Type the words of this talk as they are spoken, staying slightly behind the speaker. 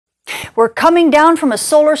We're coming down from a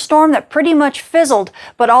solar storm that pretty much fizzled,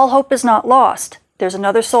 but all hope is not lost. There's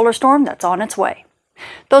another solar storm that's on its way.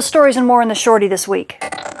 Those stories and more in the Shortie this week.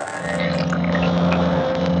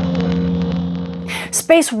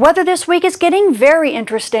 Space weather this week is getting very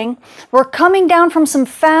interesting. We're coming down from some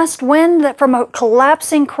fast wind from a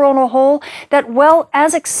collapsing coronal hole that, well,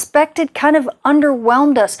 as expected, kind of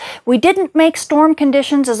underwhelmed us. We didn't make storm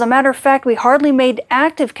conditions. As a matter of fact, we hardly made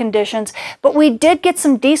active conditions, but we did get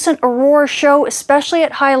some decent aurora show, especially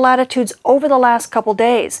at high latitudes over the last couple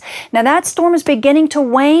days. Now that storm is beginning to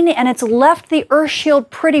wane and it's left the Earth shield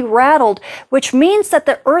pretty rattled, which means that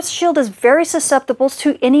the Earth shield is very susceptible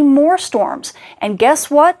to any more storms. And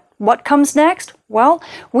guess what? What comes next? Well,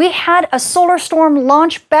 we had a solar storm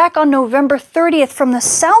launch back on November 30th from the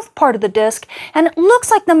south part of the disk, and it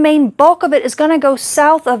looks like the main bulk of it is going to go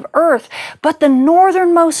south of Earth, but the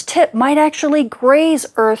northernmost tip might actually graze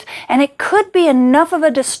Earth, and it could be enough of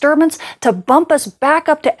a disturbance to bump us back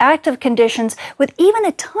up to active conditions with even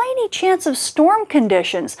a tiny chance of storm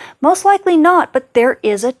conditions. Most likely not, but there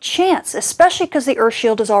is a chance, especially because the Earth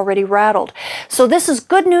shield is already rattled. So this is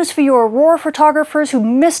good news for you aurora photographers who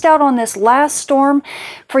missed out on this last storm.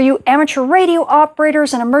 For you amateur radio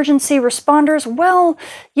operators and emergency responders, well,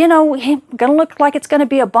 you know, gonna look like it's gonna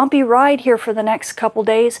be a bumpy ride here for the next couple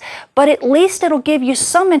days, but at least it'll give you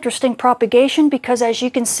some interesting propagation because, as you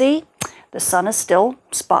can see, the sun is still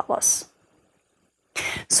spotless.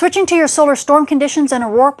 Switching to your solar storm conditions and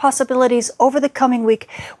aurora possibilities over the coming week,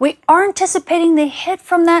 we are anticipating the hit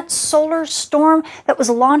from that solar storm that was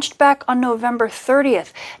launched back on November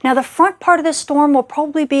 30th. Now the front part of this storm will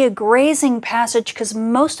probably be a grazing passage because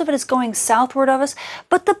most of it is going southward of us,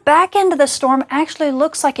 but the back end of the storm actually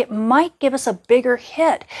looks like it might give us a bigger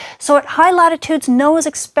hit. So at high latitudes, NOAA is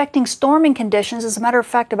expecting storming conditions. As a matter of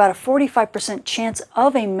fact, about a 45% chance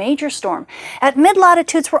of a major storm. At mid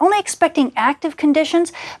latitudes, we're only expecting active conditions,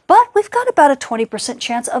 but we've got about a 20%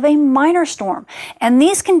 chance of a minor storm. And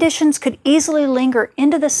these conditions could easily linger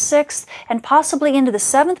into the 6th and possibly into the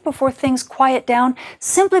 7th before things quiet down,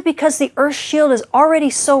 simply because the Earth shield is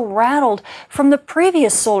already so rattled from the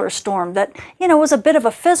previous solar storm that, you know, was a bit of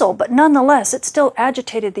a fizzle, but nonetheless, it still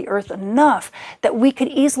agitated the Earth enough that we could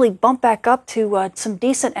easily bump back up to some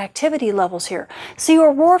decent activity levels here. So you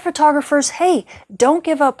aurora photographers, hey, don't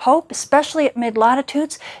give up hope, especially at mid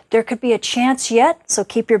latitudes. There could be a chance yet, so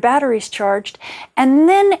keep your batteries charged. And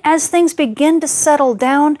then as things begin to settle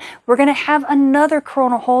down, we're going to have another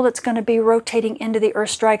coronal hole that's going to be rotating into the Earth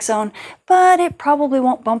strike zone, but it probably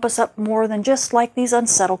won't bump us up more than just like these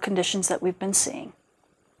unsettled conditions that we've been seeing.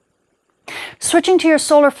 Switching to your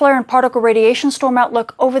solar flare and particle radiation storm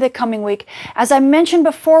outlook over the coming week. As I mentioned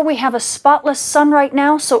before, we have a spotless sun right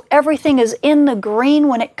now, so everything is in the green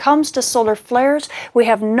when it comes to solar flares. We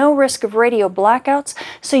have no risk of radio blackouts.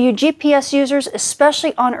 So you GPS users,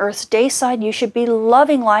 especially on Earth's day side, you should be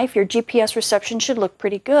loving life. Your GPS reception should look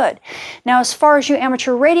pretty good. Now, as far as you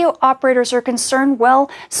amateur radio operators are concerned, well,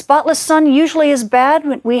 spotless sun usually is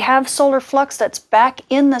bad. We have solar flux that's back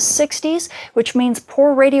in the 60s, which means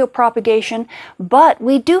poor radio propagation. But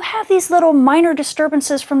we do have these little minor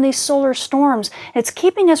disturbances from these solar storms. It's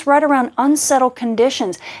keeping us right around unsettled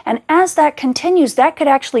conditions. And as that continues, that could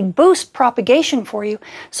actually boost propagation for you.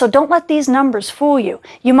 So don't let these numbers fool you.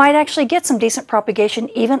 You might actually get some decent propagation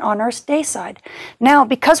even on Earth's day side. Now,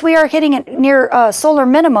 because we are hitting it near solar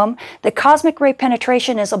minimum, the cosmic ray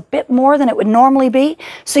penetration is a bit more than it would normally be.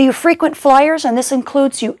 So you frequent flyers, and this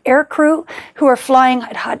includes you air crew who are flying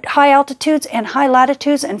at high altitudes and high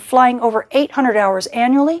latitudes and flying over 800 hours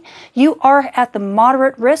annually, you are at the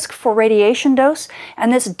moderate risk for radiation dose,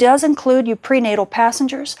 and this does include you prenatal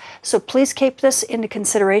passengers, so please keep this into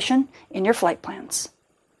consideration in your flight plans.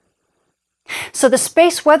 So the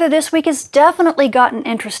space weather this week has definitely gotten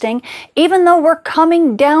interesting. Even though we're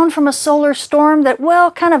coming down from a solar storm that,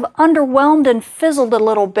 well, kind of underwhelmed and fizzled a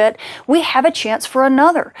little bit, we have a chance for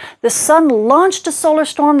another. The sun launched a solar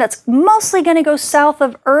storm that's mostly going to go south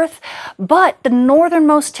of Earth, but the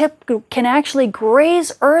northernmost tip can actually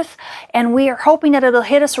graze Earth, and we are hoping that it'll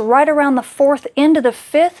hit us right around the 4th into the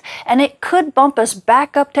 5th, and it could bump us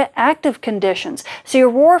back up to active conditions. So your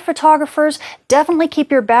aurora photographers, definitely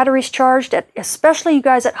keep your batteries charged, especially you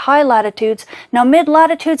guys at high latitudes. Now mid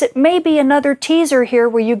latitudes, it may be another teaser here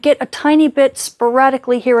where you get a tiny bit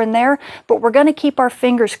sporadically here and there, but we're going to keep our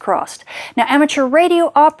fingers crossed. Now amateur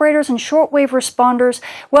radio operators and shortwave responders,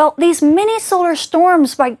 well, these mini solar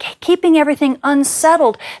storms, by keeping everything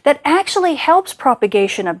unsettled, that actually helps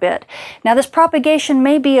propagation a bit. Now this propagation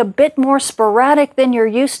may be a bit more sporadic than you're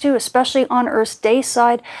used to, especially on Earth's day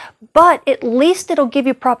side, but at least it'll give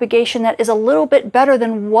you propagation that is a little bit better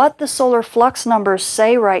than what the solar solar flux numbers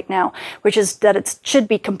say right now, which is that it should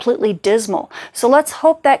be completely dismal. So let's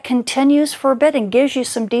hope that continues for a bit and gives you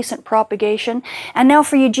some decent propagation. And now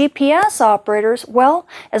for you GPS operators, well,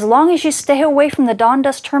 as long as you stay away from the dawn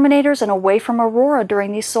dust terminators and away from aurora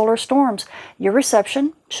during these solar storms, your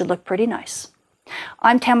reception should look pretty nice.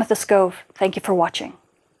 I'm Tamitha Scove. Thank you for watching.